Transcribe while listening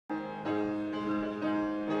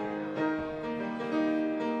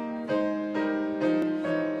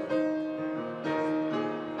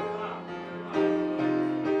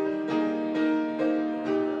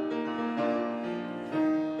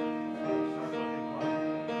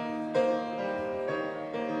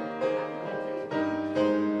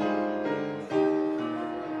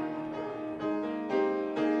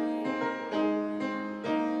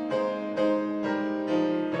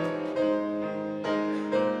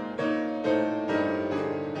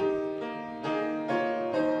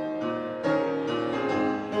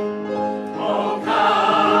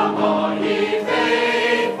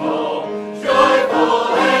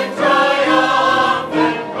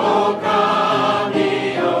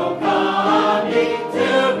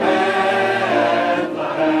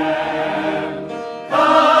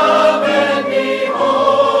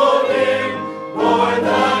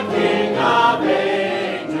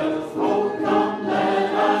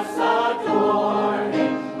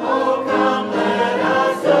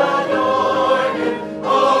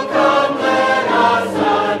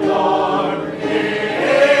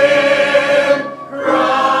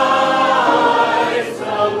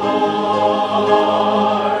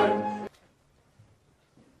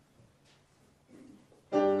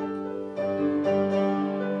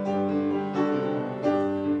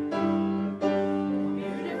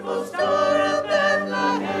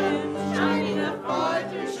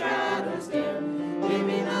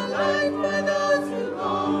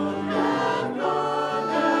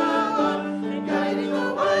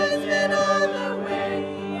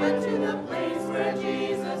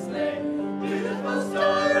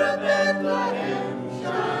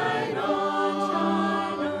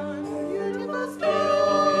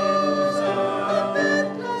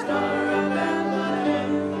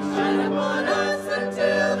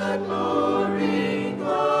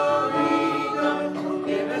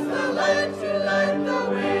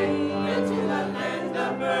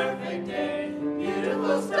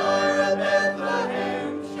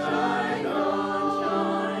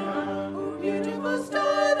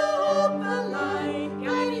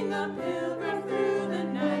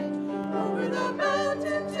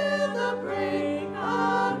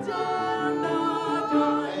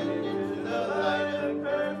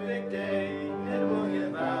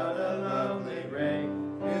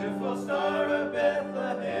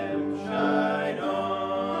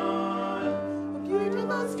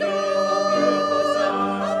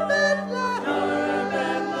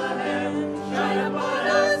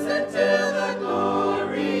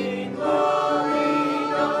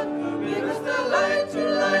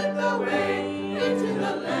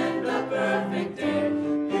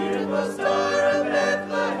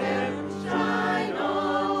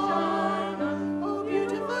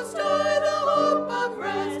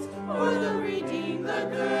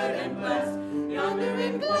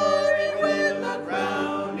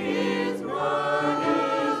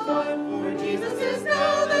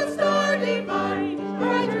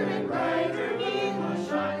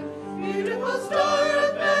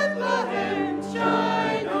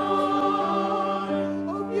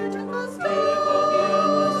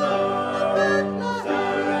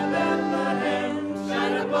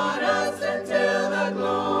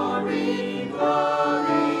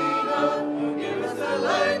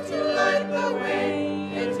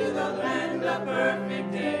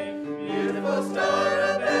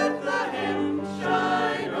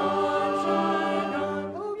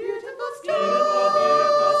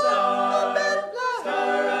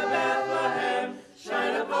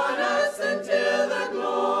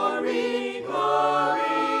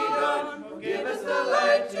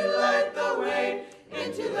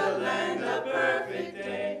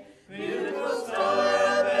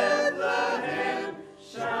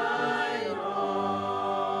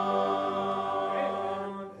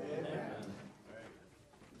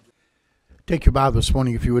Take your Bible this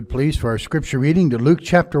morning, if you would please, for our scripture reading to Luke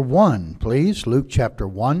chapter 1, please. Luke chapter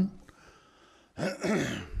 1.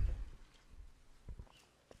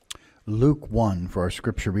 Luke 1 for our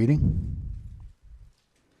scripture reading.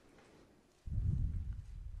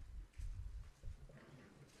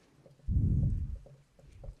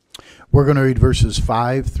 We're going to read verses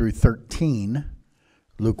 5 through 13.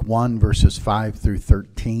 Luke 1, verses 5 through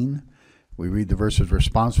 13. We read the verses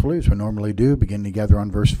responsibly, as we normally do, begin together on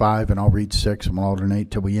verse 5, and I'll read 6, and we'll alternate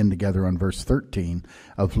till we end together on verse 13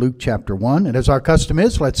 of Luke chapter 1. And as our custom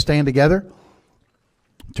is, let's stand together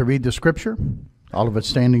to read the scripture. All of us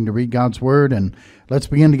standing to read God's word, and let's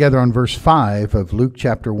begin together on verse 5 of Luke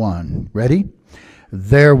chapter 1. Ready?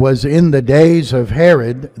 There was in the days of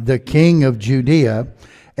Herod, the king of Judea,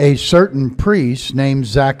 a certain priest named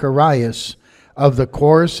Zacharias of the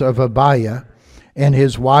course of Abiah, and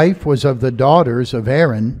his wife was of the daughters of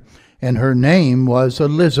Aaron, and her name was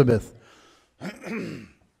Elizabeth. And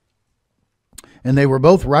they were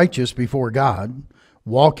both righteous before God,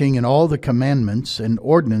 walking in all the commandments and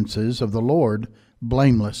ordinances of the Lord,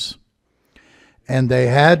 blameless. And they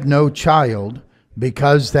had no child,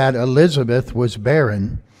 because that Elizabeth was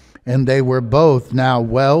barren, and they were both now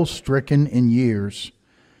well stricken in years.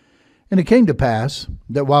 And it came to pass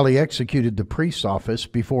that while he executed the priest's office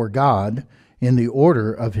before God in the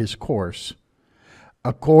order of his course,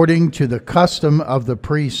 according to the custom of the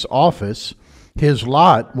priest's office, his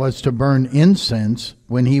lot was to burn incense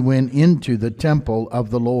when he went into the temple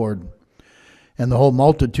of the Lord. And the whole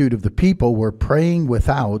multitude of the people were praying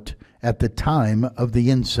without at the time of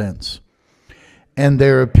the incense. And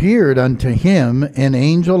there appeared unto him an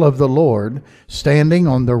angel of the Lord, standing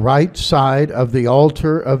on the right side of the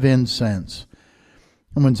altar of incense.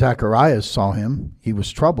 And when Zacharias saw him, he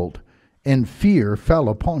was troubled, and fear fell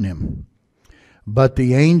upon him. But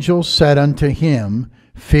the angel said unto him,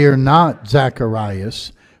 Fear not,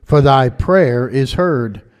 Zacharias, for thy prayer is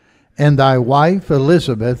heard, and thy wife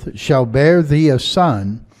Elizabeth shall bear thee a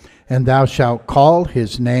son, and thou shalt call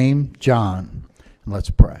his name John.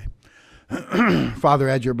 Let's pray. Father,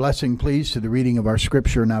 add your blessing, please, to the reading of our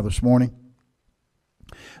scripture now this morning.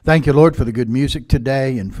 Thank you, Lord, for the good music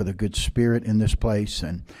today and for the good spirit in this place.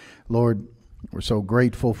 And Lord, we're so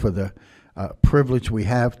grateful for the privilege we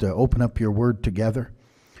have to open up your word together.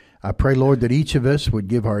 I pray, Lord, that each of us would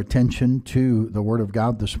give our attention to the word of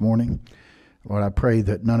God this morning. Lord, I pray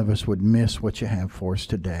that none of us would miss what you have for us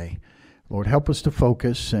today. Lord, help us to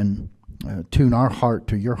focus and tune our heart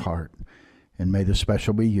to your heart. And may the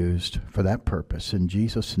special be used for that purpose. In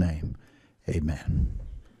Jesus' name, amen.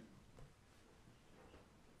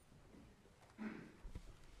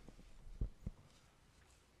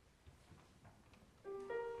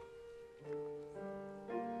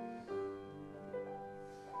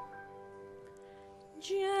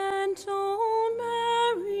 Gentle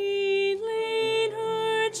Mary laid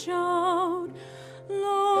her child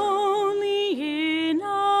lowly in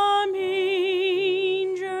a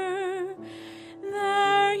manger.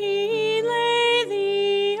 There he lay,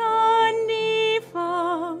 the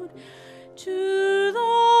undefiled, to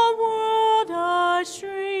the world a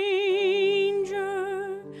stranger.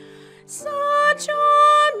 Such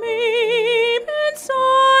a babe in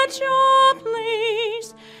such a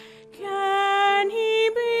place, can he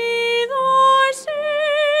be thy Savior?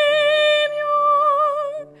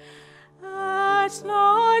 At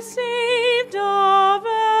last saved of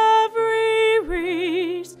every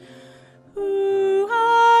race, who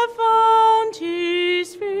have found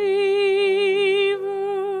his favor.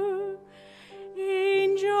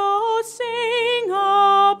 Angels sing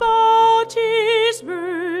about his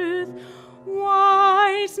birth,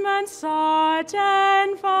 wise men sought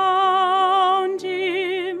and found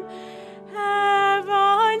him.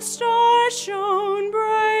 Heaven's stars shone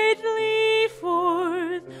brightly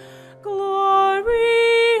forth,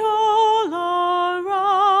 glory all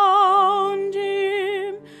around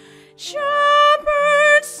him.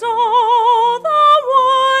 Shepherds saw the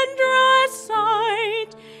wondrous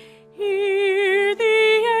sight, hear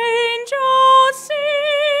the angels singing.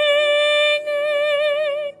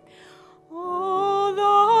 All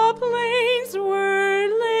the plains were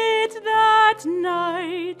lit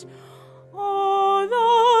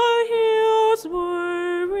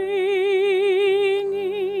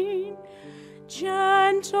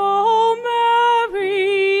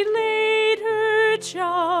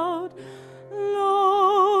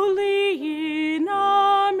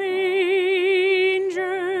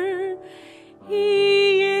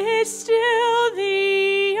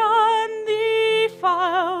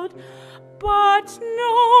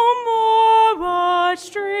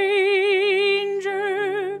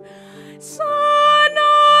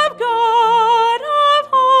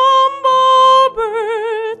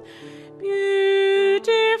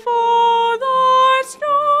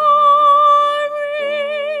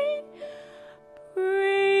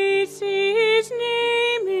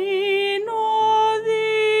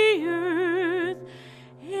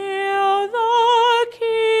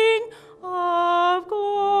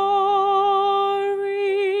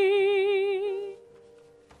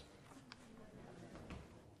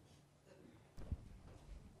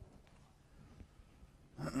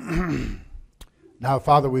Now,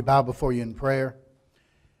 Father, we bow before you in prayer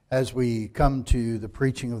as we come to the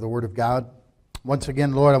preaching of the Word of God. Once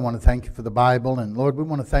again, Lord, I want to thank you for the Bible. And Lord, we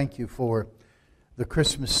want to thank you for the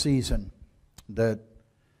Christmas season that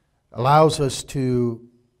allows us to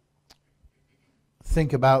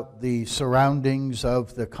think about the surroundings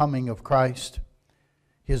of the coming of Christ,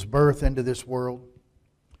 His birth into this world,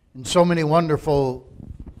 and so many wonderful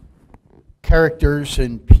characters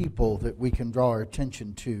and people that we can draw our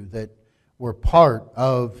attention to that were part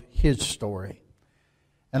of His story.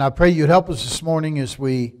 And I pray you'd help us this morning as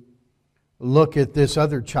we look at this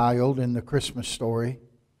other child in the Christmas story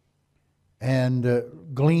and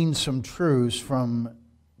glean some truths from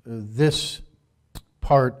this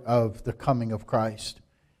part of the coming of Christ,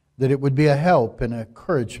 that it would be a help and an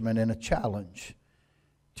encouragement and a challenge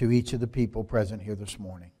to each of the people present here this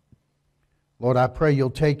morning. Lord, I pray you'll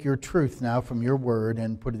take your truth now from your word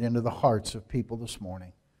and put it into the hearts of people this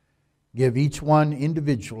morning. Give each one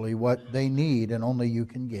individually what they need and only you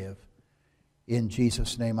can give. In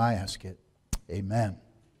Jesus' name I ask it. Amen.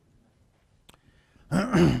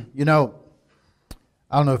 You know,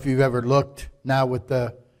 I don't know if you've ever looked now with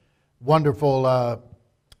the wonderful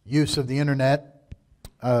use of the internet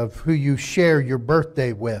of who you share your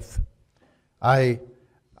birthday with. I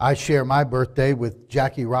share my birthday with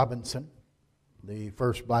Jackie Robinson, the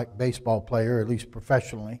first black baseball player, at least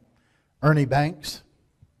professionally. Ernie Banks,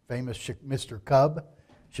 famous Mr. Cub,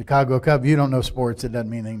 Chicago Cub. You don't know sports, it doesn't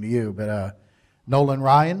mean anything to you. But Nolan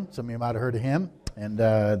Ryan, some of you might have heard of him. And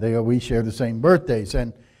we share the same birthdays.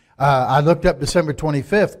 And I looked up December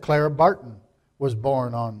 25th. Clara Barton was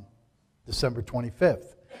born on December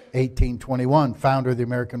 25th, 1821. Founder of the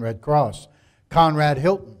American Red Cross. Conrad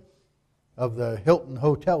Hilton of the Hilton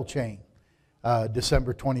Hotel chain,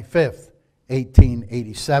 December 25th,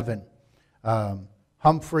 1887.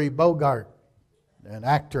 Humphrey Bogart, an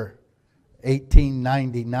actor,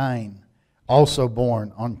 1899, also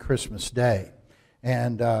born on Christmas Day.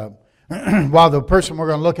 And while the person we're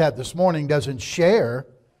going to look at this morning doesn't share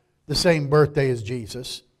the same birthday as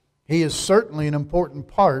Jesus, he is certainly an important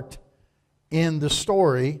part in the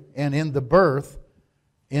story and in the birth,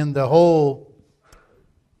 in the whole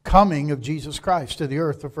coming of Jesus Christ to the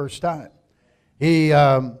earth the first time. He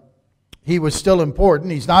was still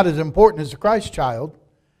important. He's not as important as the Christ child,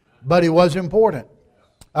 but he was important.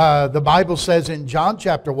 The Bible says in John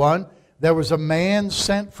chapter 1, there was a man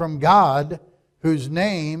sent from God whose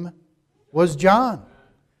name was John.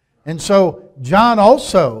 And so John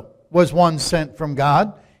also was one sent from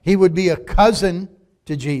God. He would be a cousin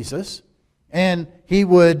to Jesus, and he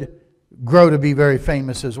would grow to be very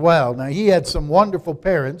famous as well. Now, he had some wonderful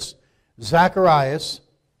parents, Zacharias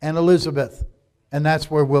and Elizabeth. And that's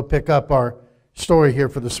where we'll pick up our story here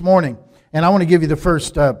for this morning. And I want to give you the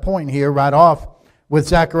first point here right off with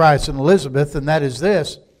Zacharias and Elizabeth, and that is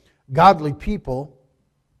this. Godly people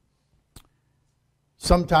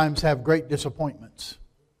sometimes have great disappointments.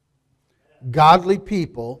 Godly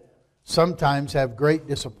people sometimes have great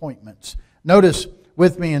disappointments. Notice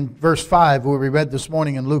with me in verse 5, where we read this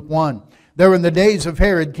morning in Luke 1. There were in the days of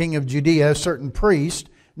Herod, king of Judea, a certain priest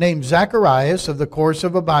named Zacharias of the course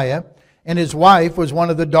of Abiah, and his wife was one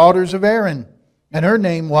of the daughters of Aaron, and her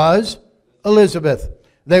name was Elizabeth.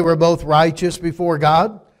 They were both righteous before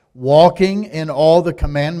God, walking in all the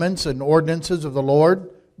commandments and ordinances of the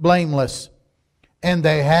Lord, blameless. And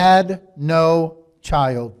they had no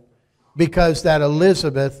child, because that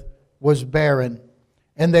Elizabeth was barren.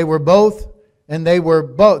 And they both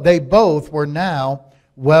were now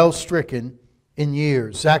well stricken in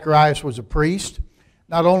years. Zacharias was a priest.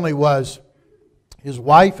 Not only was his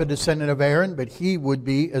wife a descendant of Aaron, but he would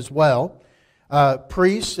be as well.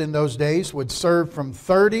 Priests in those days would serve from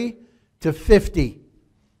 30 to 50.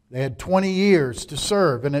 They had 20 years to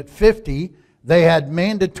serve. And at 50, they had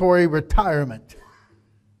mandatory retirement.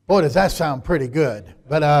 Boy, does that sound pretty good.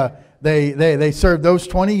 But they served those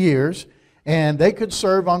 20 years. And they could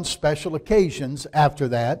serve on special occasions after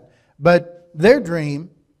that. But their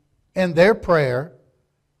dream and their prayer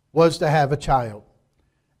was to have a child.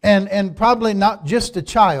 And probably not just a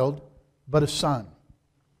child, but a son.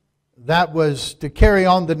 That was to carry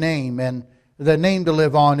on the name and the name to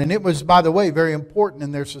live on. And it was, by the way, very important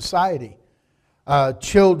in their society.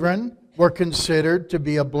 Children were considered to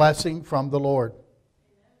be a blessing from the Lord.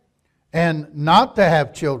 And not to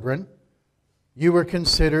have children, you were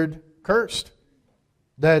considered cursed.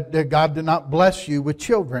 That God did not bless you with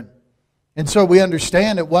children. And so we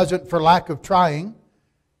understand it wasn't for lack of trying.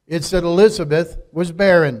 It's that Elizabeth was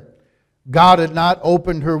barren. God had not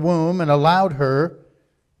opened her womb and allowed her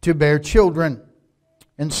to bear children.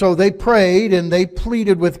 And so they prayed and they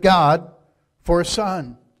pleaded with God for a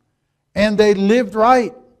son. And they lived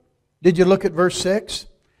right. Did you look at verse 6?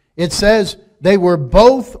 It says they were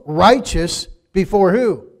both righteous before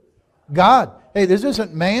who? God. Hey, this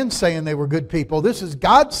isn't man saying they were good people. This is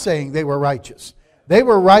God saying they were righteous. They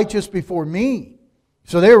were righteous before me.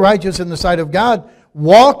 So they were righteous in the sight of God,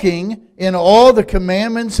 walking in all the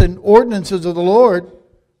commandments and ordinances of the Lord,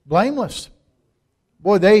 blameless.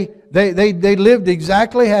 Boy, they lived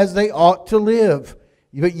exactly as they ought to live.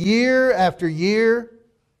 But year after year,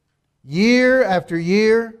 year after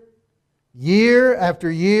year, year after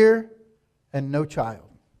year, and no child.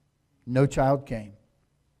 No child came.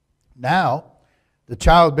 Now, the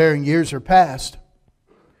childbearing years are past.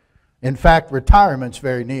 In fact, retirement's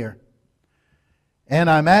very near. And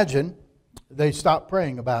I imagine they stopped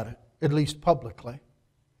praying about it, at least publicly.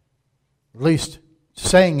 At least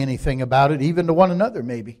saying anything about it, even to one another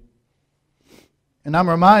maybe. And I'm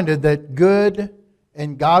reminded that good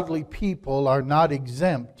and godly people are not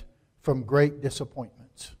exempt from great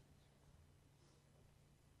disappointments.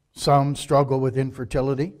 Some struggle with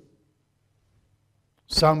infertility.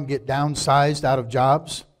 Some get downsized out of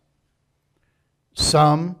jobs.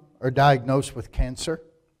 Some are diagnosed with cancer.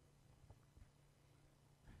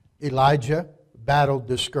 Elijah battled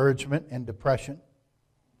discouragement and depression.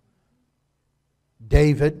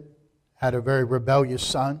 David had a very rebellious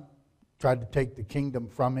son, tried to take the kingdom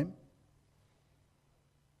from him.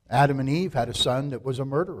 Adam and Eve had a son that was a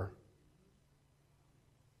murderer.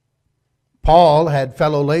 Paul had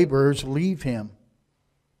fellow laborers leave him,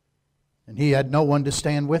 and he had no one to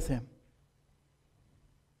stand with him.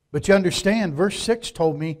 But you understand, verse 6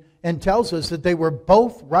 told me and tells us that they were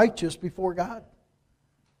both righteous before God.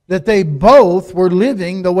 That they both were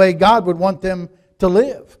living the way God would want them to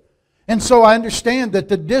live. And so I understand that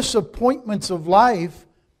the disappointments of life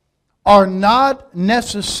are not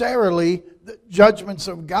necessarily the judgments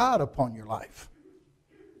of God upon your life.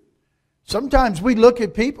 Sometimes we look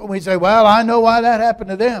at people and we say, well, I know why that happened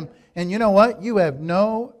to them. And you know what? You have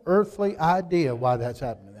no earthly idea why that's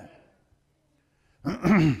happened to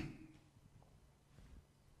them.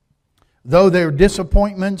 Though their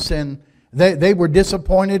disappointments and they were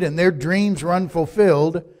disappointed and their dreams were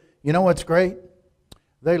unfulfilled, you know what's great?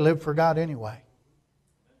 They lived for God anyway.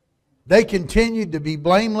 They continued to be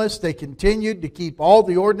blameless. They continued to keep all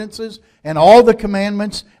the ordinances and all the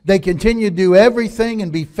commandments. They continued to do everything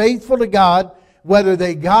and be faithful to God, whether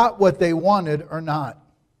they got what they wanted or not.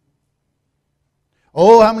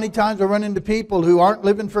 Oh, how many times I run into people who aren't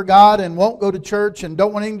living for God and won't go to church and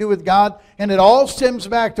don't want anything to do with God, and it all stems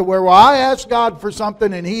back to where, well, I asked God for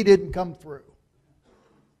something and He didn't come through.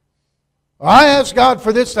 Or I asked God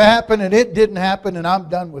for this to happen and it didn't happen and I'm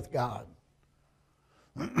done with God.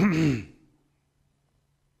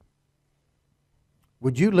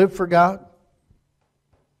 Would you live for God?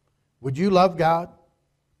 Would you love God?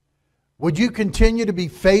 Would you continue to be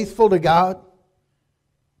faithful to God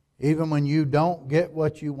even when you don't get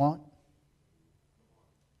what you want?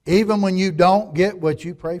 Even when you don't get what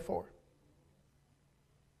you pray for?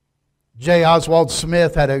 J. Oswald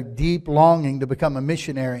Smith had a deep longing to become a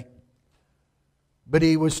missionary. But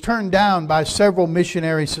he was turned down by several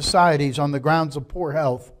missionary societies on the grounds of poor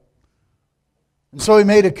health. And so he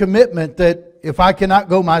made a commitment that if I cannot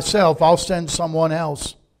go myself, I'll send someone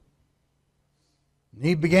else. And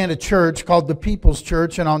he began a church called the People's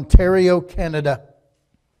Church in Ontario, Canada.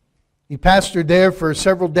 He pastored there for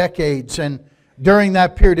several decades, and during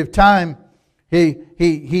that period of time,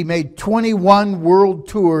 he made 21 world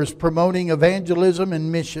tours promoting evangelism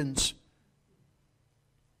and missions.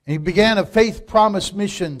 And he began a Faith Promise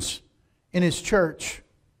Missions in his church,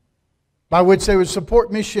 by which they would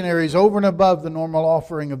support missionaries over and above the normal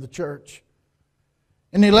offering of the church.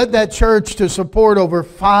 And he led that church to support over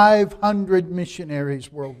 500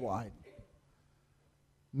 missionaries worldwide.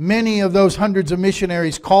 Many of those hundreds of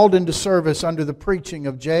missionaries called into service under the preaching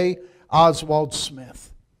of J. Oswald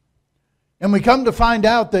Smith. And we come to find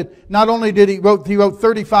out that not only did he wrote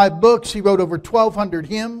 35 books, he wrote over 1,200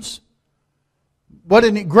 hymns. What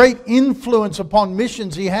a great influence upon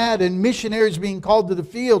missions he had and missionaries being called to the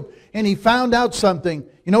field. And he found out something.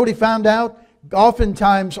 You know what he found out?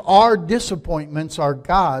 Oftentimes our disappointments are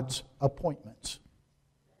God's appointments.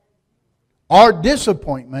 Our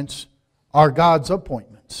disappointments are God's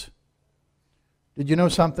appointments. Did you know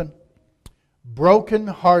something?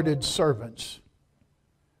 Broken-hearted servants,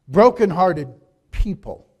 broken-hearted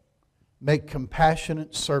people make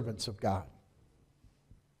compassionate servants of God.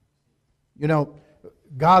 You know,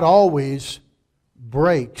 God always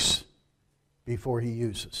breaks before He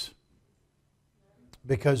uses.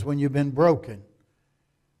 Because when you've been broken,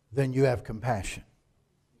 then you have compassion.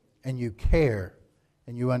 And you care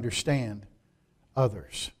and you understand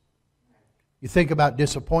others. You think about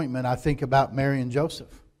disappointment, I think about Mary and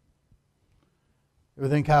Joseph. You ever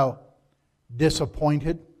think how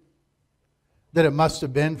disappointed that it must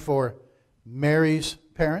have been for Mary's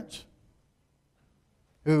parents,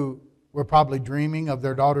 who were probably dreaming of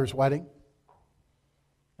their daughter's wedding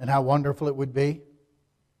and how wonderful it would be?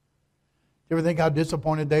 You ever think how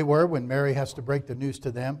disappointed they were when Mary has to break the news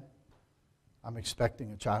to them? I'm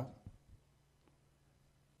expecting a child.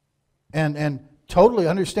 And totally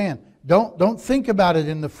understand. Don't think about it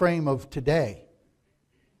in the frame of today,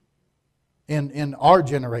 in our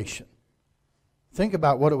generation. Think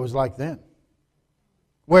about what it was like then,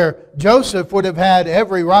 where Joseph would have had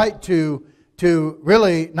every right to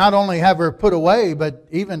really not only have her put away, but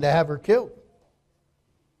even to have her killed.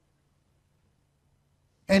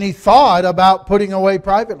 And he thought about putting away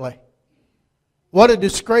privately. What a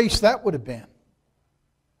disgrace that would have been.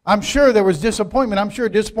 I'm sure there was disappointment. I'm sure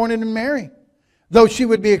disappointed in Mary. Though she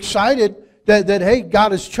would be excited that hey,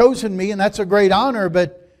 God has chosen me and that's a great honor,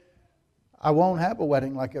 but I won't have a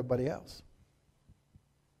wedding like everybody else.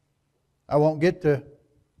 I won't get to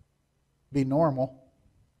be normal.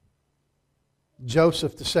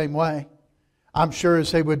 Joseph the same way. I'm sure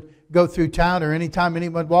as they would go through town or anytime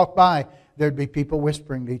anyone would walk by, there'd be people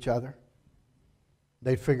whispering to each other.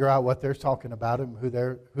 They'd figure out what they're talking about and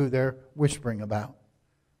who they're whispering about.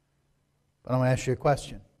 But I'm going to ask you a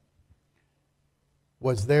question.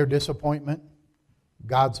 Was their disappointment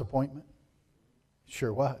God's appointment?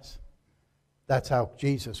 Sure was. That's how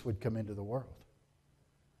Jesus would come into the world.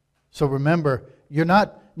 So remember,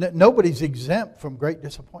 nobody's exempt from great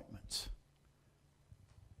disappointments.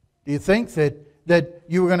 Do you think that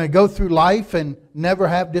you were going to go through life and never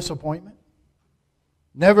have disappointment?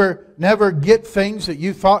 Never get things that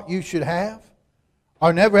you thought you should have?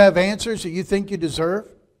 Or never have answers that you think you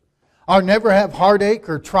deserve? Or never have heartache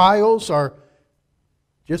or trials or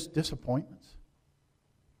just disappointments?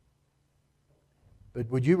 But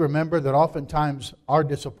would you remember that oftentimes our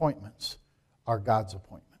disappointments are God's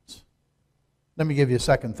appointments? Let me give you a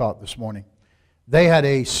second thought this morning. They had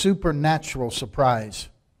a supernatural surprise.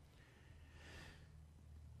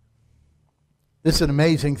 This is an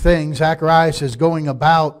amazing thing. Zacharias is going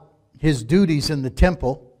about his duties in the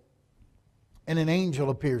temple, and an angel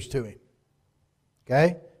appears to him.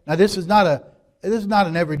 Okay? Now this is not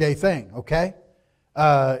an everyday thing, okay?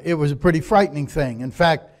 It was a pretty frightening thing. In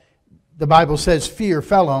fact, the Bible says fear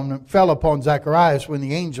fell upon Zacharias when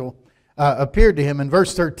the angel appeared to him. In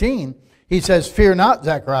verse 13, he says, "Fear not,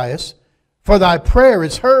 Zacharias, for thy prayer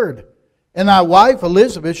is heard, and thy wife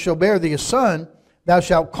Elizabeth shall bear thee a son. Thou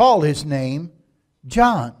shalt call his name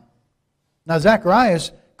John." Now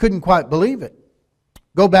Zacharias couldn't quite believe it.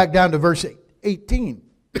 Go back down to verse 18.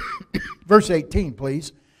 Verse 18,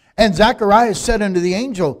 please. "And Zacharias said unto the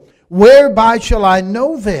angel, Whereby shall I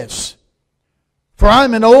know this? For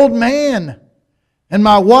I'm an old man, and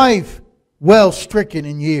my wife well stricken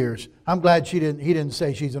in years." I'm glad he didn't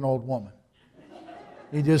say she's an old woman.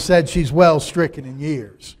 He just said she's well stricken in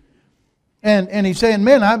years. And he's saying,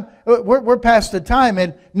 man, we're past the time.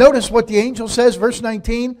 And notice what the angel says, verse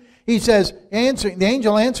 19. He says, the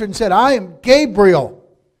angel answered and said, "I am Gabriel,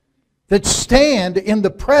 that stand in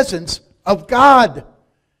the presence of God.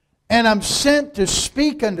 And I'm sent to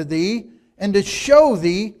speak unto thee and to show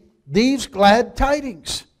thee these glad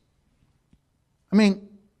tidings." I mean,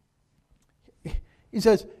 he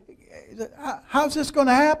says, how's this going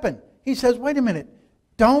to happen? He says, wait a minute.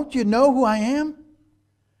 Don't you know who I am?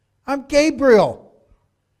 I'm Gabriel.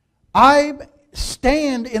 I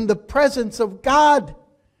stand in the presence of God.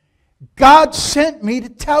 God sent me to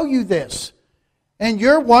tell you this. And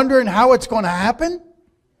you're wondering how it's going to happen?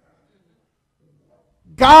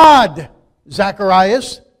 God,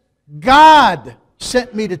 Zacharias, God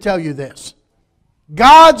sent me to tell you this.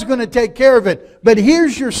 God's going to take care of it. But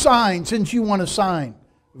here's your sign, since you want a sign.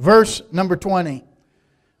 Verse number 20.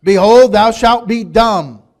 "Behold, thou shalt be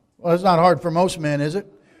dumb." Well, that's not hard for most men, is it?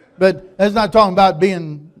 But that's not talking about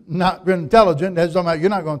being not intelligent. That's talking about you're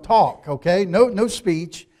not going to talk, okay? No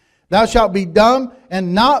speech. "Thou shalt be dumb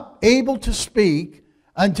and not able to speak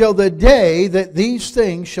until the day that these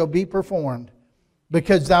things shall be performed.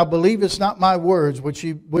 Because thou believest not my words,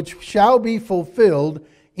 which shall be fulfilled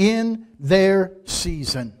in their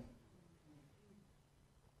season."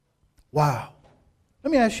 Wow.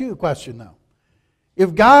 Let me ask you a question now.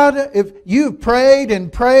 If you've prayed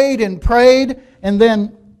and prayed and prayed, and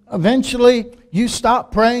then eventually you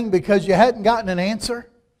stop praying because you hadn't gotten an answer,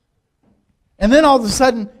 and then all of a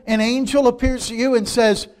sudden an angel appears to you and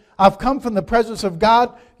says, "I've come from the presence of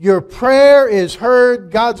God. Your prayer is heard.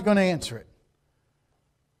 God's going to answer it."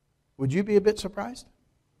 Would you be a bit surprised?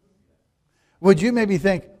 Would you maybe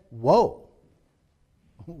think, whoa,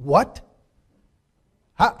 What?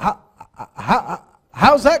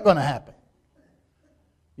 How's that going to happen?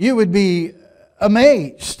 You would be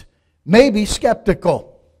amazed, maybe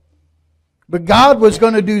skeptical. But God was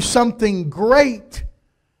going to do something great.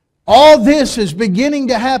 All this is beginning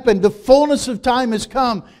to happen. The fullness of time has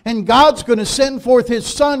come, and God's going to send forth His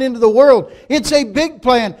Son into the world. It's a big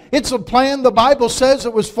plan. It's a plan, the Bible says,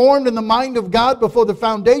 it was formed in the mind of God before the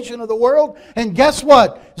foundation of the world. And guess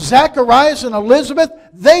what? Zacharias and Elizabeth,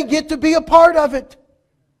 they get to be a part of it.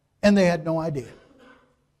 And they had no idea.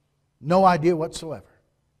 No idea whatsoever.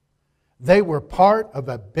 They were part of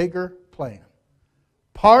a bigger plan.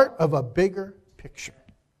 Part of a bigger picture.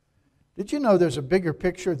 Did you know there's a bigger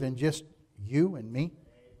picture than just you and me?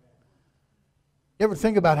 You ever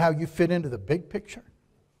think about how you fit into the big picture?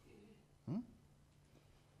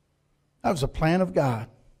 That was a plan of God.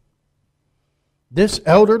 This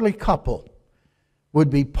elderly couple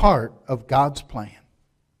would be part of God's plan.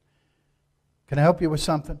 Can I help you with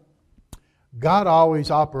something? God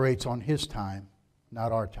always operates on His time,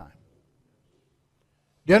 not our time.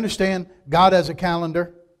 Do you understand? God has a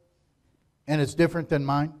calendar, and it's different than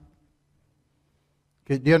mine.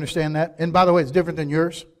 Do you understand that? And by the way, it's different than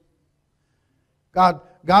yours. God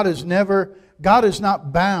is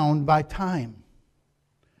not bound by time.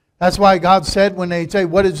 That's why God said when they say,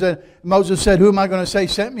 Moses said, who am I going to say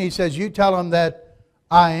sent me? He says, you tell them that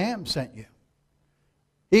I am sent you.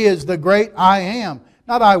 He is the great I am.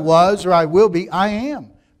 Not I was or I will be, I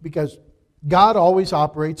am. Because God always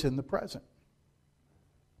operates in the present.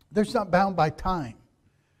 They're not bound by time.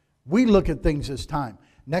 We look at things as time.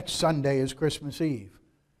 Next Sunday is Christmas Eve.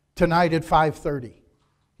 Tonight at 5:30.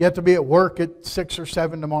 You have to be at work at 6 or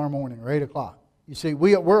 7 tomorrow morning or 8 o'clock. You see,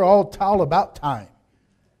 we're all about time.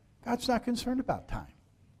 God's not concerned about time.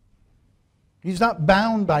 He's not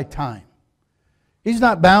bound by time. He's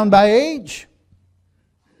not bound by age.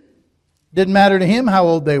 Didn't matter to Him how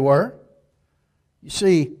old they were. You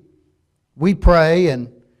see, we pray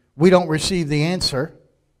and we don't receive the answer.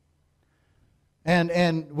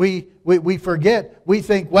 And we forget. We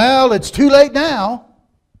think, well, it's too late now.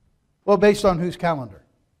 Well, based on whose calendar?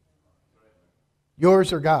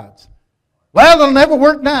 Yours or God's? Well, it'll never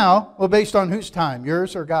work now. Well, based on whose time?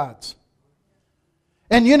 Yours or God's?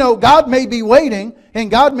 And you know, God may be waiting and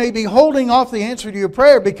God may be holding off the answer to your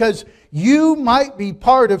prayer because you might be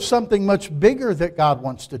part of something much bigger that God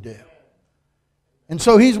wants to do. And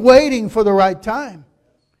so He's waiting for the right time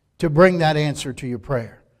to bring that answer to your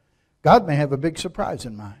prayer. God may have a big surprise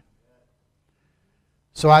in mind.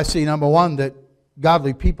 So I see, number one, that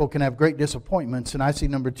godly people can have great disappointments. And I see,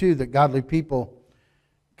 number two, that godly people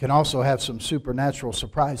can also have some supernatural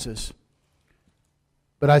surprises.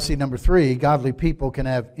 But I see, number three, godly people can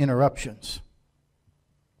have interruptions.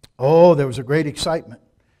 Oh, there was a great excitement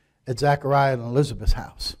at Zachariah and Elizabeth's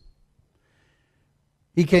house.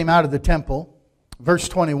 He came out of the temple. Verse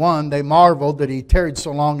 21, they marveled that he tarried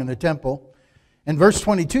so long in the temple. And verse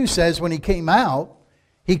 22 says, when he came out,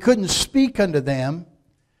 he couldn't speak unto them,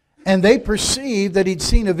 and they perceived that he'd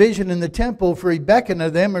seen a vision in the temple, for he beckoned to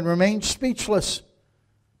them and remained speechless.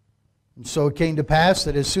 And so it came to pass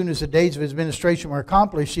that as soon as the days of his ministration were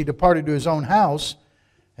accomplished, he departed to his own house.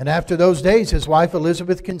 And after those days, his wife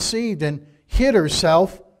Elizabeth conceived and hid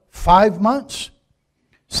herself 5 months,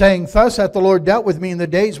 saying, thus hath the Lord dealt with me in the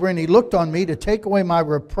days wherein He looked on me to take away my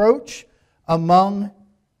reproach among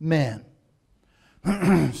men.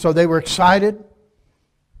 So they were excited.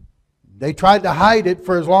 They tried to hide it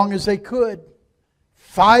for as long as they could.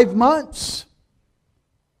 5 months.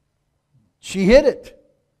 She hid it.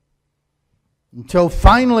 Until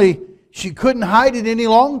finally she couldn't hide it any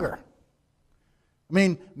longer. I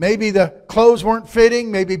mean, maybe the clothes weren't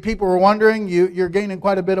fitting. Maybe people were wondering, you're gaining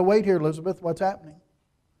quite a bit of weight here, Elizabeth. What's happening?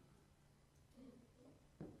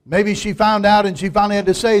 Maybe she found out and she finally had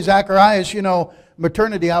to say, Zacharias, you know,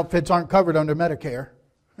 maternity outfits aren't covered under Medicare.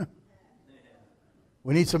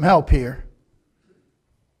 We need some help here.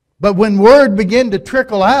 But when word began to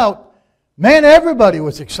trickle out, man, everybody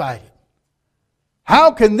was excited.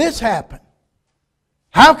 How can this happen?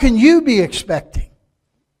 How can you be expecting?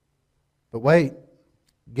 But wait,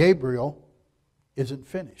 Gabriel isn't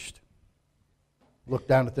finished. Look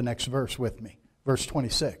down at the next verse with me. Verse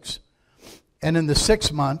 26. And in the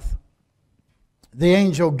 6th month, the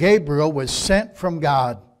angel Gabriel was sent from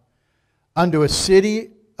God unto a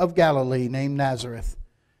city of Galilee named Nazareth,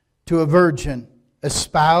 to a virgin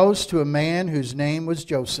espoused to a man whose name was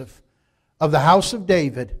Joseph, of the house of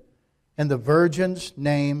David, and the virgin's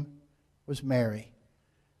name was Mary.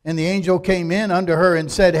 And the angel came in unto her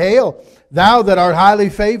and said, Hail, thou that art highly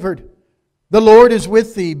favored, the Lord is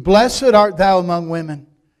with thee. Blessed art thou among women.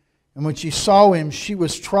 And when she saw him, she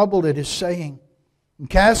was troubled at his saying, and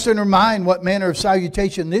cast in her mind what manner of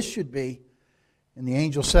salutation this should be. And the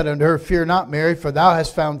angel said unto her, Fear not, Mary, for thou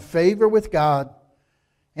hast found favor with God.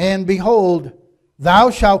 And behold, thou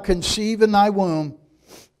shalt conceive in thy womb,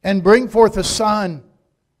 and bring forth a son,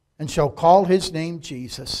 and shall call his name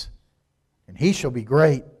Jesus. And he shall be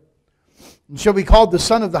great, and shall be called the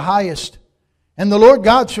Son of the Highest. And the Lord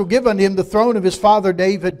God shall give unto him the throne of his father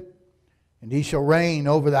David. And he shall reign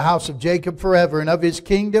over the house of Jacob forever, and of his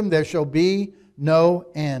kingdom there shall be no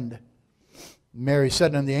end. Mary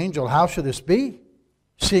said unto the angel, How shall this be,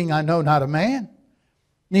 seeing I know not a man?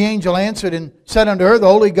 The angel answered and said unto her, The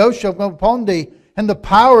Holy Ghost shall come upon thee, and the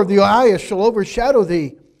power of the Highest shall overshadow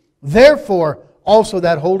thee. Therefore also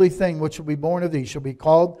that holy thing which shall be born of thee shall be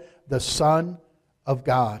called the Son of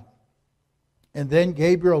God. And then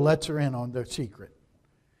Gabriel lets her in on the secret.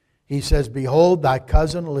 He says, Behold, thy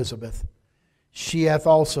cousin Elizabeth, she hath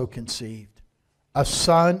also conceived a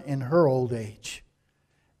son in her old age.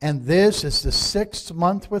 And this is the 6th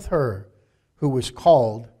month with her who was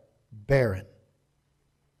called barren.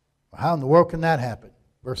 Well, how in the world can that happen?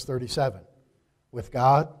 Verse 37. With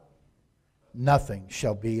God, nothing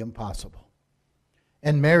shall be impossible.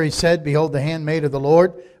 And Mary said, Behold, the handmaid of the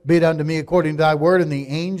Lord, be it unto me according to thy word. And the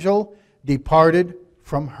angel departed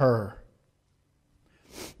from her.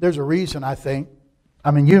 There's a reason, I think.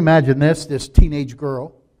 I mean, you imagine this teenage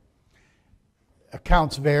girl.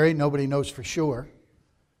 Accounts vary. Nobody knows for sure.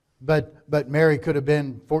 But Mary could have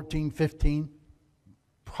been 14, 15,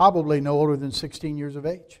 probably no older than 16 years of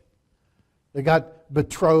age. They got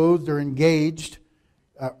betrothed or engaged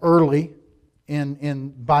early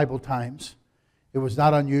in Bible times. It was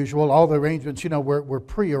not unusual. All the arrangements, were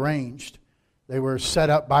prearranged. They were set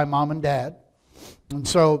up by mom and dad. And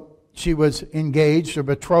so she was engaged or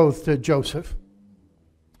betrothed to Joseph.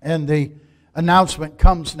 And the announcement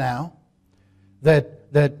comes now that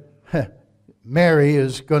Mary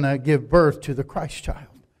is going to give birth to the Christ child,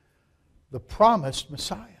 the promised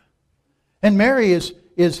Messiah. And Mary is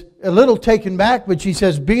a little taken back, but she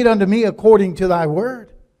says, Be it unto me according to thy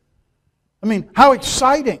word. I mean, how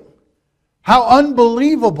exciting. How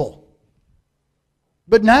unbelievable.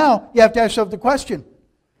 But now you have to ask yourself the question,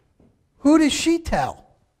 who does she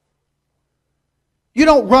tell? You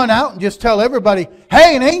don't run out and just tell everybody,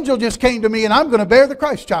 Hey, an angel just came to me and I'm going to bear the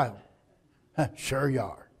Christ child. Sure you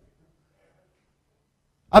are.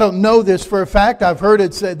 I don't know this for a fact. I've heard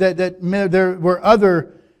it said that there were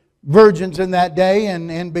other virgins in that day,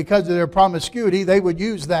 and because of their promiscuity, they would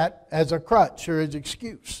use that as a crutch or as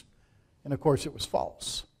excuse. And of course, it was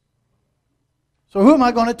false. So who am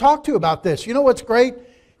I going to talk to about this? You know what's great?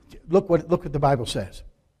 Look what the Bible says.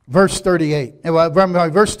 Verse 38.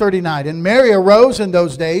 Verse 39. And Mary arose in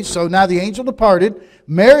those days. So now the angel departed.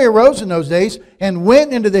 Mary arose in those days and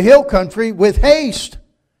went into the hill country with haste.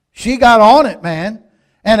 She got on it, man.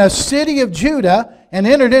 And a city of Judah, and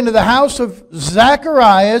entered into the house of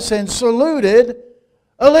Zacharias and saluted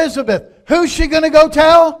Elizabeth. Who's she going to go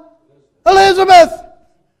tell? Elizabeth.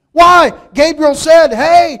 Why? Gabriel said,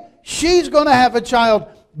 Hey, she's going to have a child.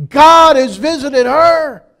 God has visited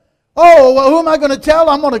her. Oh, well, who am I going to tell?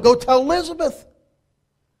 I'm going to go tell Elizabeth.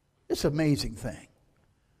 It's an amazing thing.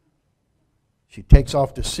 She takes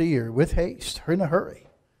off to see her with haste, her in a hurry.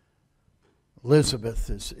 Elizabeth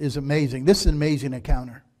is amazing. This is an amazing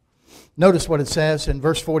encounter. Notice what it says in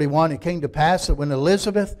verse 41. It came to pass that when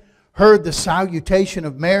Elizabeth heard the salutation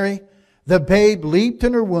of Mary, the babe leaped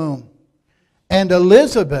in her womb, and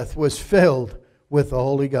Elizabeth was filled with the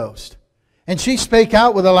Holy Ghost. And she spake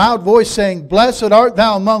out with a loud voice, saying, Blessed art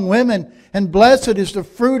thou among women, and blessed is the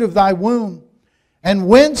fruit of thy womb. And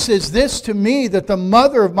whence is this to me, that the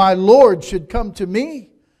mother of my Lord should come to me?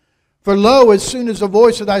 For lo, as soon as the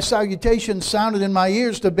voice of thy salutation sounded in my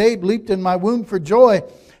ears, the babe leaped in my womb for joy.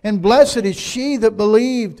 And blessed is she that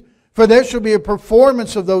believed, for there shall be a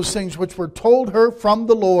performance of those things which were told her from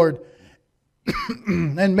the Lord.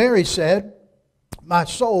 And Mary said, My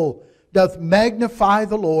soul doth magnify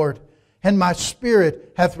the Lord, and my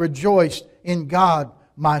spirit hath rejoiced in God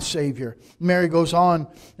my Savior. Mary goes on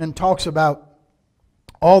and talks about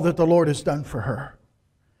all that the Lord has done for her.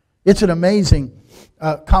 It's an amazing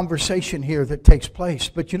conversation here that takes place.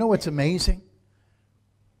 But you know what's amazing?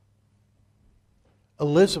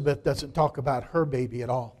 Elizabeth doesn't talk about her baby at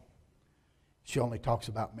all. She only talks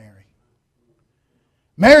about Mary.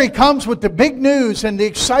 Mary comes with the big news and the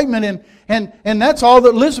excitement, and that's all that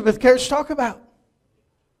Elizabeth cares to talk about.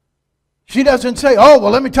 She doesn't say, Oh,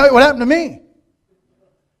 well, let me tell you what happened to me.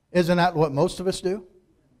 Isn't that what most of us do?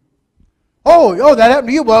 Oh, that happened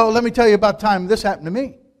to you. Well, let me tell you about the time this happened to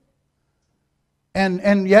me. And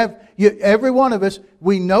every one of us,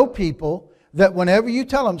 we know people that whenever you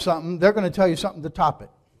tell them something, they're going to tell you something to top it.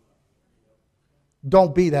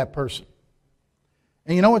 Don't be that person.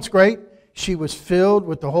 And you know what's great? She was filled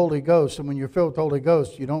with the Holy Ghost. And when you're filled with the Holy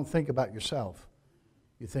Ghost, you don't think about yourself.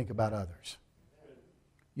 You think about others.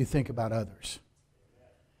 You think about others.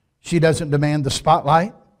 She doesn't demand the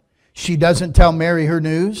spotlight. She doesn't tell Mary her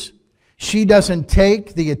news. She doesn't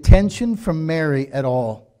take the attention from Mary at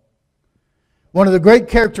all. One of the great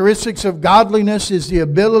characteristics of godliness is the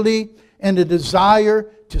ability and the desire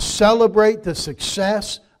to celebrate the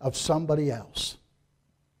success of somebody else.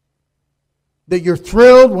 That you're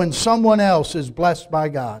thrilled when someone else is blessed by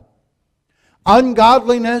God.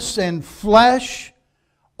 Ungodliness and flesh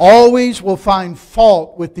always will find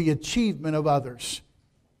fault with the achievement of others.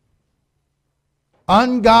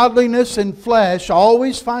 Ungodliness and flesh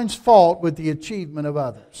always finds fault with the achievement of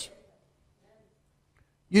others.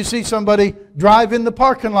 You see somebody drive in the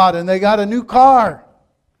parking lot and they got a new car.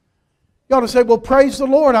 You ought to say, well, praise the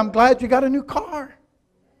Lord. I'm glad you got a new car.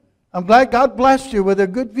 I'm glad God blessed you with a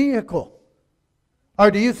good vehicle. Or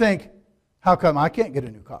do you think, how come I can't get a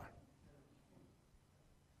new car?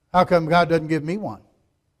 How come God doesn't give me one?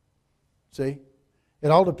 See? It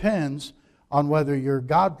all depends on whether you're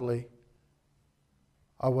godly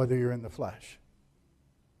or whether you're in the flesh.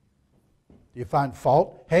 Do you find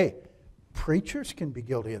fault? Hey, preachers can be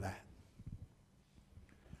guilty of that.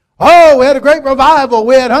 Oh, we had a great revival.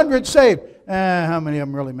 We had hundreds saved. How many of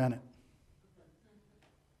them really meant it?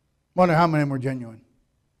 Wonder how many of them were genuine.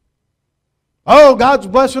 Oh, God's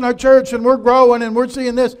blessing our church and we're growing and we're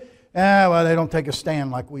seeing this. Well, they don't take a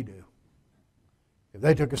stand like we do. If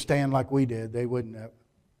they took a stand like we did, they wouldn't have.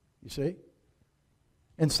 You see?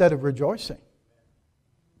 Instead of rejoicing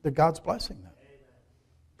that God's blessing them.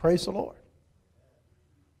 Praise the Lord.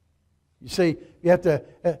 You see, you have to,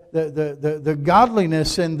 the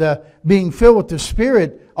godliness and the being filled with the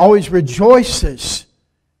Spirit always rejoices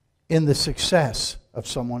in the success of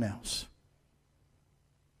someone else.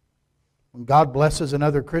 When God blesses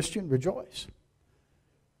another Christian, rejoice.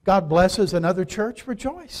 God blesses another church,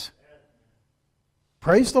 rejoice.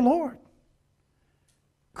 Praise the Lord.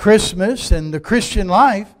 Christmas and the Christian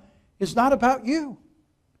life is not about you.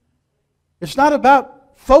 It's not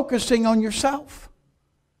about focusing on yourself.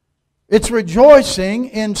 It's rejoicing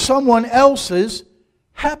in someone else's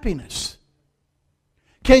happiness.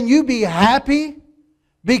 Can you be happy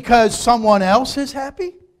because someone else is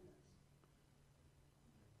happy?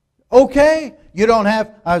 Okay, you don't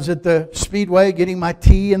have... I was at the Speedway getting my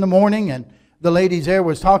tea in the morning and the ladies there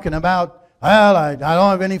was talking about, well, I don't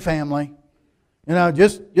have any family. You know,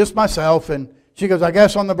 just myself. And she goes, I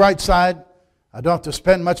guess on the bright side, I don't have to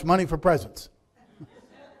spend much money for presents.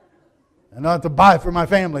 I don't have to buy for my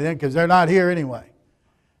family then because they're not here anyway.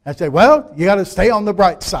 I say, well, you got to stay on the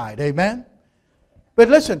bright side, amen. But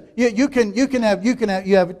listen, you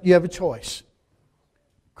have a choice.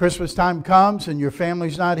 Christmas time comes and your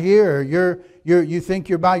family's not here, or you think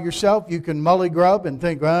you're by yourself. You can mully-grub and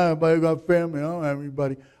think, well, everybody got family, I don't have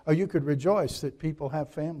anybody. Or you could rejoice that people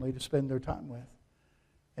have family to spend their time with,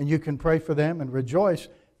 and you can pray for them and rejoice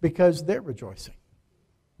because they're rejoicing.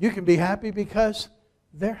 You can be happy because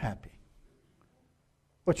they're happy.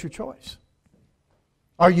 What's your choice?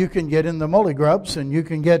 Or you can get in the mully-grubs and you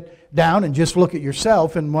can get down and just look at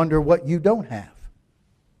yourself and wonder what you don't have.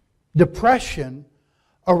 Depression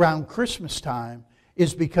around Christmas time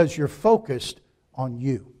is because you're focused on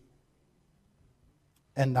you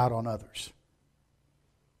and not on others.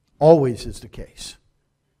 Always is the case.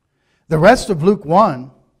 The rest of Luke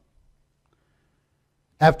 1,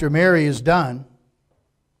 after Mary is done,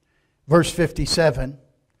 verse 57,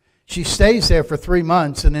 she stays there for 3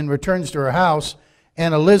 months and then returns to her house.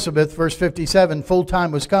 And Elizabeth, verse 57, full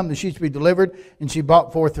time was come that she should be delivered, and she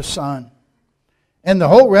brought forth a son. And the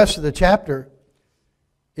whole rest of the chapter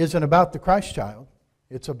isn't about the Christ child.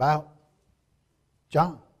 It's about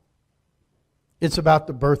John. It's about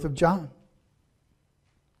the birth of John.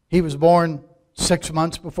 He was born 6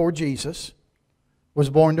 months before Jesus was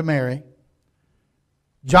born to Mary.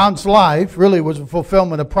 John's life really was a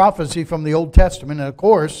fulfillment of prophecy from the Old Testament, and of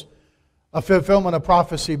course, a fulfillment of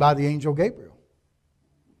prophecy by the angel Gabriel.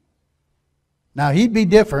 Now, he'd be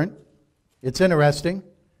different. It's interesting.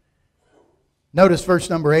 Notice verse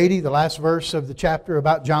number 80, the last verse of the chapter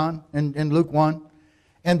about John in Luke 1.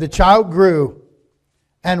 And the child grew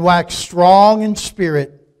and waxed strong in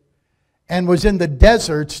spirit and was in the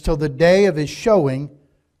deserts till the day of his showing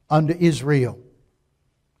unto Israel.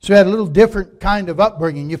 So he had a little different kind of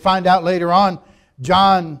upbringing. You find out later on,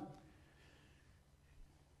 John,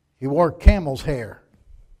 he wore camel's hair.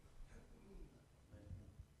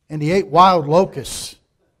 and he ate wild locusts.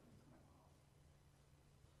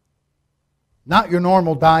 Not your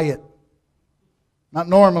normal diet. Not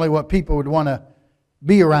normally what people would want to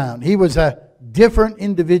be around. He was a different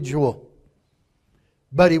individual.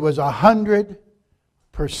 But he was 100%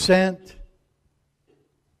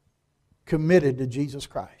 committed to Jesus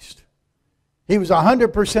Christ. He was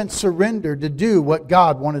 100% surrendered to do what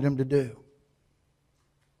God wanted him to do.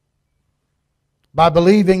 By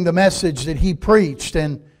believing the message that he preached,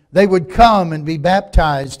 and they would come and be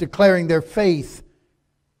baptized, declaring their faith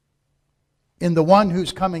in the one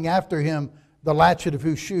who's coming after him, the latchet of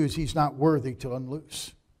whose shoes he's not worthy to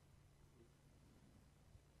unloose.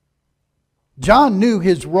 John knew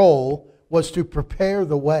his role was to prepare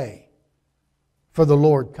the way for the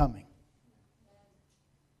Lord coming.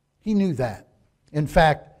 He knew that. In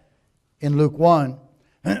fact, in Luke 1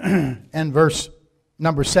 and verse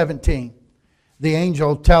number 17, the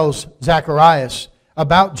angel tells Zacharias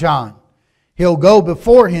about John. He'll go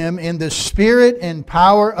before him in the spirit and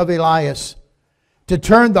power of Elias, to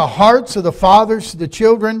turn the hearts of the fathers to the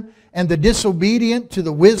children, and the disobedient to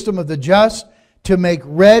the wisdom of the just, to make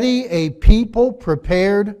ready a people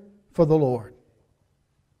prepared for the Lord.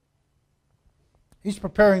 He's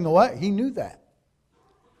preparing the way. He knew that.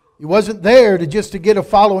 He wasn't there to get a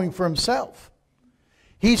following for himself.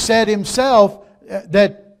 He said himself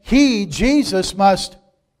that he, Jesus, must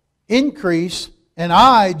increase, and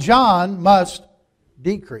I, John, must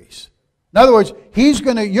decrease. In other words,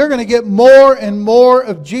 you're going to get more and more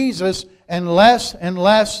of Jesus and less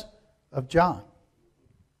of John.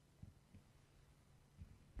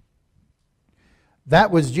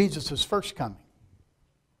 That was Jesus' first coming.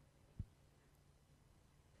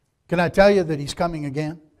 Can I tell you that he's coming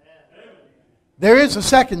again? There is a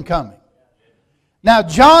second coming. Now,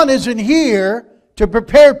 John isn't here to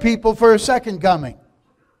prepare people for a second coming.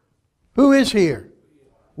 Who is here?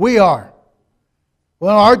 We are.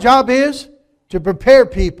 Well, our job is to prepare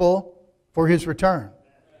people for his return.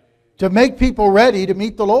 To make people ready to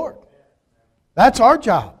meet the Lord. That's our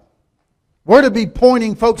job. We're to be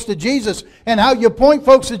pointing folks to Jesus. And how you point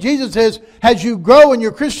folks to Jesus is, as you grow in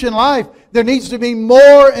your Christian life, there needs to be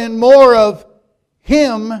more and more of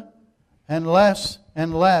him and less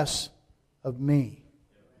of me.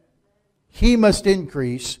 He must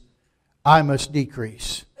increase, I must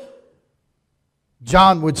decrease.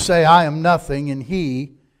 John would say, I am nothing, and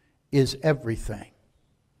he is everything.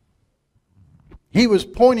 He was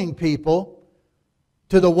pointing people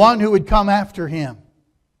to the one who would come after him.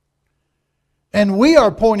 And we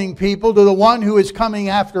are pointing people to the one who is coming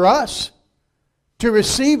after us to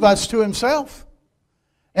receive us to himself.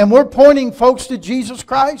 And we're pointing folks to Jesus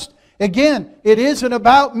Christ. Again, it isn't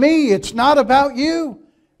about me. It's not about you.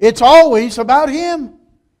 It's always about him.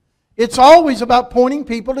 It's always about pointing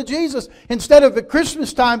people to Jesus. Instead of at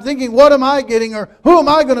Christmas time thinking, what am I getting? Or who am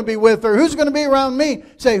I going to be with? Or who's going to be around me?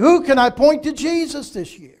 Say, who can I point to Jesus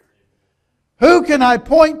this year? Who can I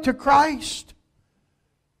point to Christ?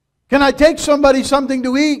 Can I take somebody something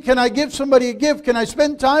to eat? Can I give somebody a gift? Can I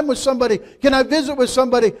spend time with somebody? Can I visit with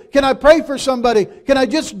somebody? Can I pray for somebody? Can I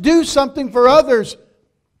just do something for others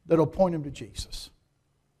that'll point them to Jesus?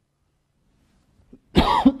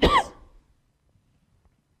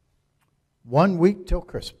 1 week till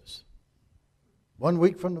Christmas. 1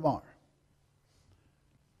 week from tomorrow.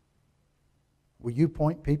 Will you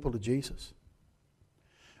point people to Jesus?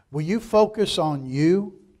 Will you focus on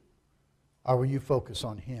you, or will you focus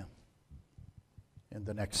on him in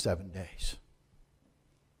the next 7 days?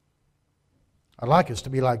 I'd like us to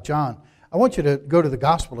be like John. I want you to go to the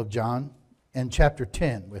Gospel of John and chapter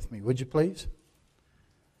 10 with me, would you please?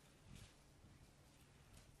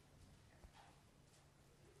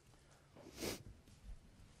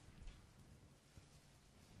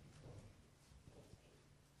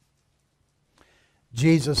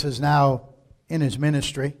 Jesus is now in his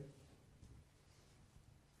ministry.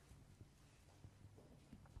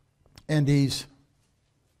 And he's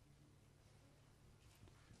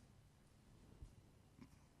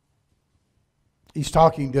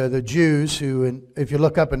talking to the Jews who, and if you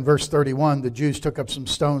look up in verse 31, the Jews took up some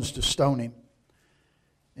stones to stone him.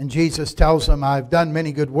 And Jesus tells them, I've done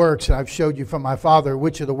many good works, and I've showed you from my Father.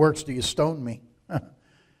 Which of the works do you stone me?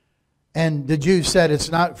 And the Jews said,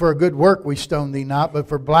 it's not for a good work we stone thee not, but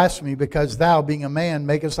for blasphemy, because thou, being a man,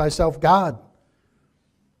 makest thyself God.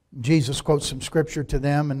 Jesus quotes some scripture to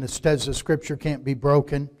them, and it says the scripture can't be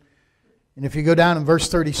broken. And if you go down in verse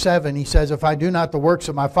 37, he says, if I do not the works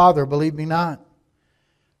of my Father, believe me not.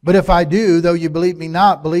 But if I do, though you believe me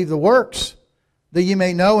not, believe the works, that ye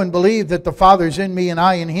may know and believe that the Father is in me and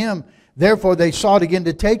I in him. Therefore they sought again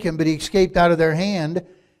to take him, but he escaped out of their hand.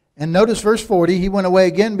 And notice verse 40, he went away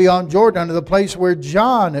again beyond Jordan to the place where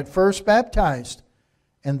John at first baptized,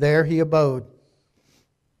 and there he abode.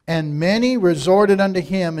 And many resorted unto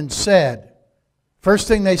him and said, first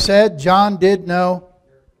thing they said, John did no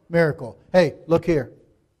miracle. Hey, look here.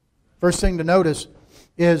 First thing to notice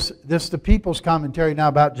is this the people's commentary now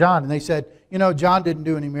about John. And they said, you know, John didn't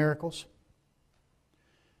do any miracles.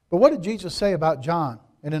 But what did Jesus say about John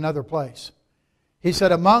in another place? He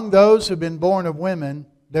said, among those who've been born of women,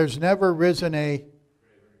 there's never risen a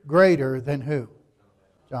greater than who?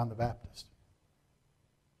 John the Baptist.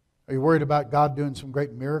 Are you worried about God doing some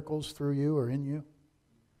great miracles through you or in you?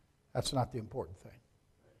 That's not the important thing.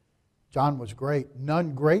 John was great,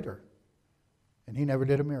 none greater, and he never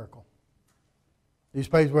did a miracle. These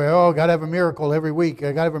places where, oh, got to have a miracle every week,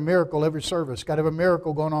 I got to have a miracle every service, got to have a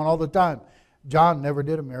miracle going on all the time. John never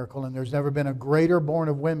did a miracle, and there's never been a greater born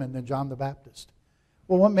of women than John the Baptist.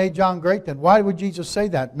 Well, what made John great then? Why would Jesus say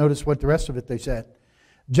that? Notice what the rest of it they said.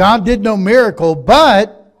 John did no miracle,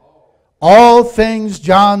 but all things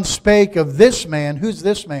John spake of this man. Who's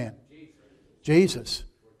this man? Jesus.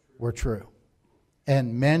 Were true.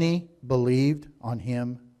 And many believed on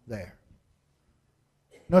him there.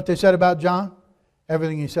 You know what they said about John?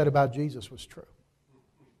 Everything he said about Jesus was true.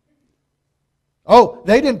 Oh,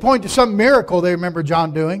 they didn't point to some miracle they remember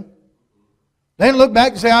John doing. They didn't look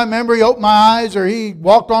back and say, I remember he opened my eyes, or he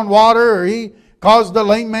walked on water, or he caused the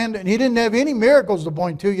lame man. He didn't have any miracles to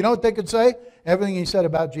point to. You know what they could say? Everything he said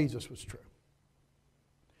about Jesus was true.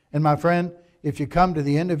 And my friend, if you come to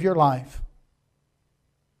the end of your life,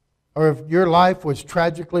 or if your life was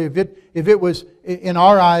tragically, if it was, in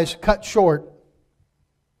our eyes, cut short.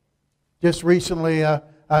 Just recently,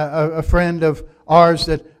 a friend of ours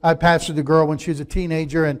that I pastored the girl when she was a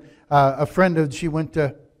teenager, and a friend that she went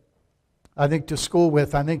to, I think, to school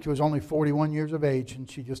with, I think she was only 41 years of age, and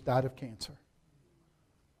she just died of cancer.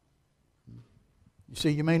 You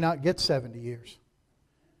see, you may not get 70 years.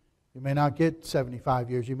 You may not get 75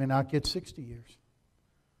 years. You may not get 60 years.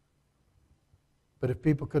 But if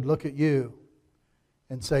people could look at you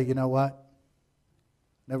and say, you know what?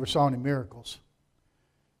 Never saw any miracles.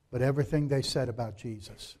 But everything they said about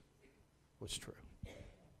Jesus was true.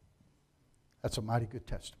 That's a mighty good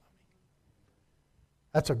testimony.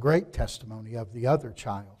 That's a great testimony of the other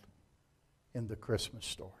child in the Christmas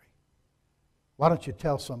story. Why don't you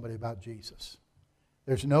tell somebody about Jesus?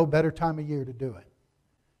 There's no better time of year to do it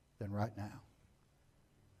than right now.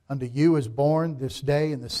 Unto you is born this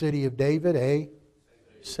day in the city of David a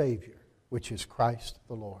Savior, which is Christ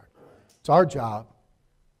the Lord. It's our job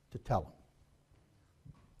to tell them.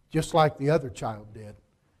 Just like the other child did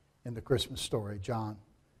in the Christmas story, John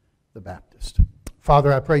the Baptist.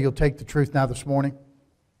 Father, I pray you'll take the truth now this morning.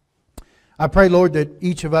 I pray, Lord, that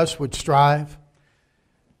each of us would strive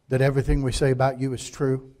that everything we say about you is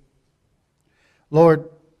true. Lord,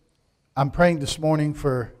 I'm praying this morning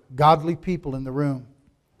for godly people in the room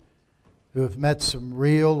who have met some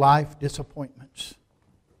real life disappointments.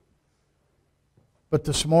 But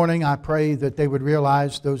this morning I pray that they would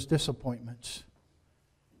realize those disappointments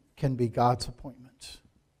can be God's appointments.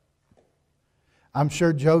 I'm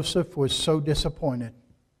sure Joseph was so disappointed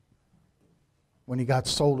when he got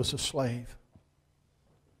sold as a slave.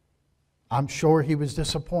 I'm sure he was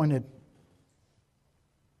disappointed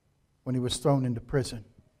when he was thrown into prison.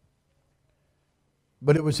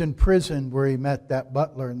 But it was in prison where he met that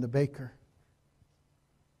butler and the baker.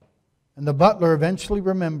 And the butler eventually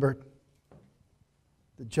remembered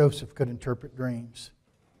that Joseph could interpret dreams.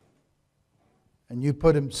 And you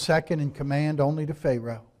put him second in command only to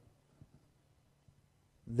Pharaoh.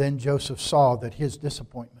 Then Joseph saw that his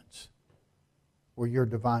disappointments were your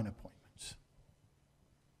divine appointments.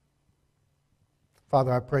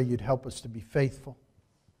 Father, I pray you'd help us to be faithful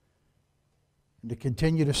and to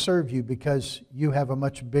continue to serve you, because you have a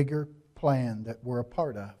much bigger plan that we're a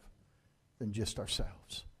part of than just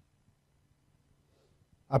ourselves.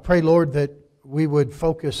 I pray, Lord, that we would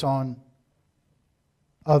focus on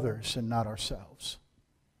others and not ourselves.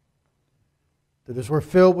 That as we're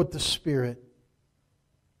filled with the Spirit,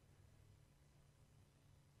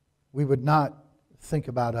 we would not think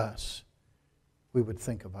about us. We would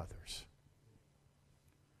think of others.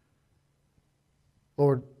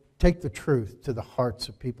 Lord, take the truth to the hearts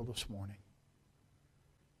of people this morning.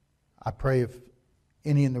 I pray if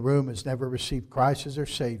any in the room has never received Christ as their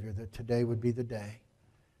Savior, that today would be the day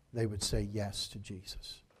they would say yes to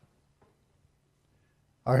Jesus.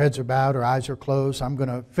 Our heads are bowed, our eyes are closed. I'm going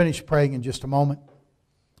to finish praying in just a moment.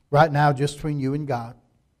 Right now, just between you and God.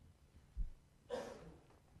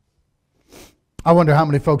 I wonder how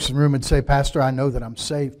many folks in the room would say, Pastor, I know that I'm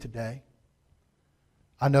saved today.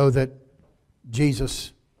 I know that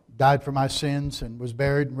Jesus died for my sins and was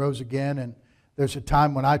buried and rose again. And there's a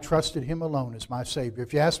time when I trusted Him alone as my Savior.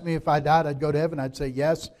 If you asked me if I died, I'd go to heaven, I'd say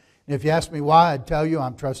yes. And if you asked me why, I'd tell you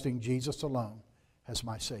I'm trusting Jesus alone as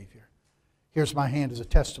my Savior. Here's my hand as a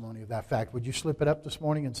testimony of that fact. Would you slip it up this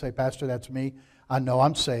morning and say, Pastor, that's me. I know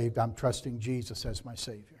I'm saved. I'm trusting Jesus as my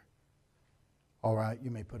Savior. All right,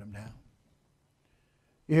 you may put them down.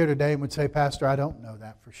 You're here today and would say, Pastor, I don't know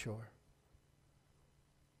that for sure.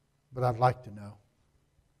 But I'd like to know.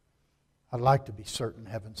 I'd like to be certain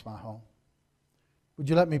heaven's my home. Would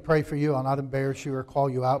you let me pray for you? I'll not embarrass you or call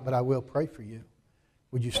you out, but I will pray for you.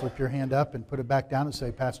 Would you slip your hand up and put it back down and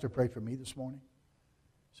say, Pastor, pray for me this morning?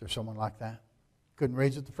 Is there someone like that? Couldn't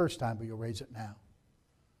raise it the first time, but you'll raise it now.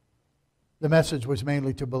 The message was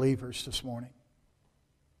mainly to believers this morning.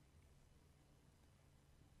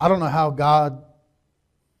 I don't know how God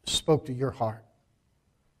spoke to your heart.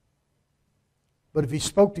 But if He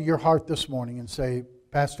spoke to your heart this morning and say,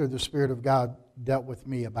 Pastor, the Spirit of God dealt with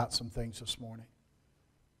me about some things this morning.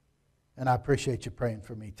 And I appreciate you praying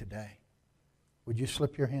for me today. Would you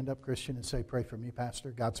slip your hand up, Christian, and say, pray for me,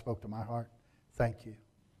 Pastor? God spoke to my heart. Thank you.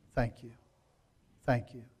 Thank you.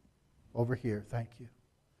 Thank you. Over here, thank you.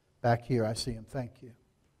 Back here, I see him. Thank you.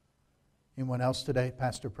 Anyone else today?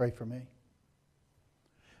 Pastor, pray for me.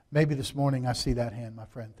 Maybe this morning I see that hand, my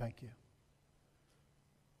friend. Thank you.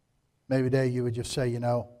 Maybe today you would just say, you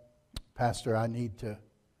know, Pastor, I need to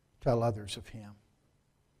tell others of Him.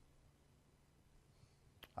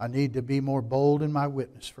 I need to be more bold in my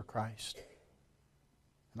witness for Christ.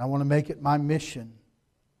 And I want to make it my mission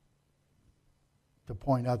to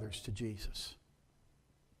point others to Jesus.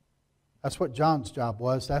 That's what John's job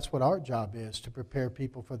was. That's what our job is, to prepare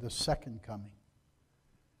people for the second coming.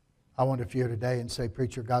 I wonder if you're here today and say,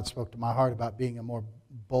 Preacher, God spoke to my heart about being a more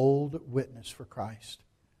bold witness for Christ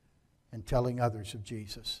and telling others of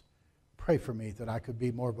Jesus. Pray for me that I could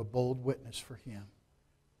be more of a bold witness for Him.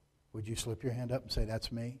 Would you slip your hand up and say,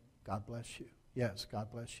 that's me? God bless you. Yes, God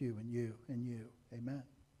bless you and you and you. Amen.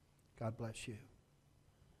 God bless you.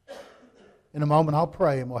 In a moment I'll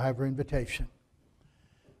pray and we'll have our invitation.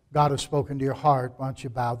 God has spoken to your heart. Why don't you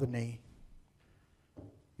bow the knee?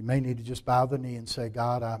 You may need to just bow the knee and say,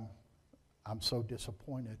 God, I'm so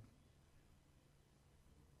disappointed.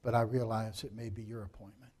 But I realize it may be your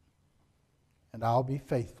appointment. And I'll be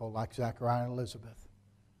faithful like Zachariah and Elizabeth.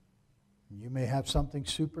 And you may have something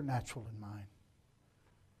supernatural in mind.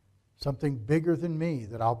 Something bigger than me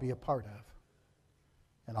that I'll be a part of.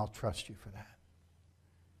 And I'll trust you for that.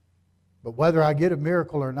 But whether I get a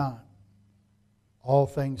miracle or not, all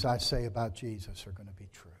things I say about Jesus are going to be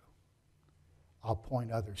true. I'll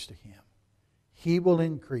point others to Him. He will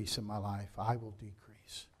increase in my life. I will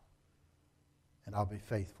decrease. And I'll be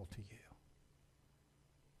faithful to you.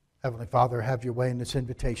 Heavenly Father, have your way in this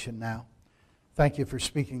invitation now. Thank you for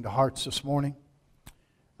speaking to hearts this morning.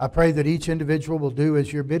 I pray that each individual will do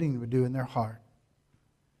as your bidding would do in their heart.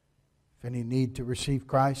 If any need to receive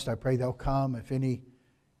Christ, I pray they'll come. If any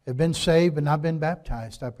have been saved but not been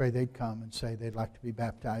baptized, I pray they'd come and say they'd like to be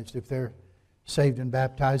baptized. If they're saved and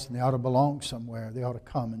baptized and they ought to belong somewhere, they ought to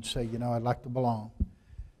come and say, you know, I'd like to belong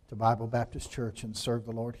to Bible Baptist Church and serve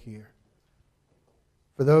the Lord here.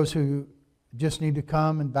 For those who just need to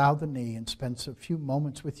come and bow the knee and spend a few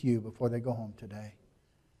moments with you before they go home today,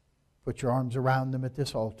 put your arms around them at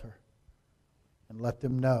this altar and let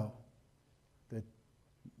them know that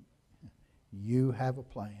you have a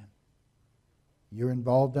plan. You're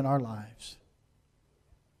involved in our lives.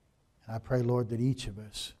 And I pray, Lord, that each of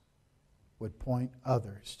us would point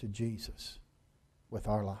others to Jesus with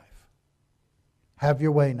our life. Have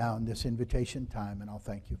your way now in this invitation time, and I'll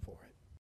thank you for it.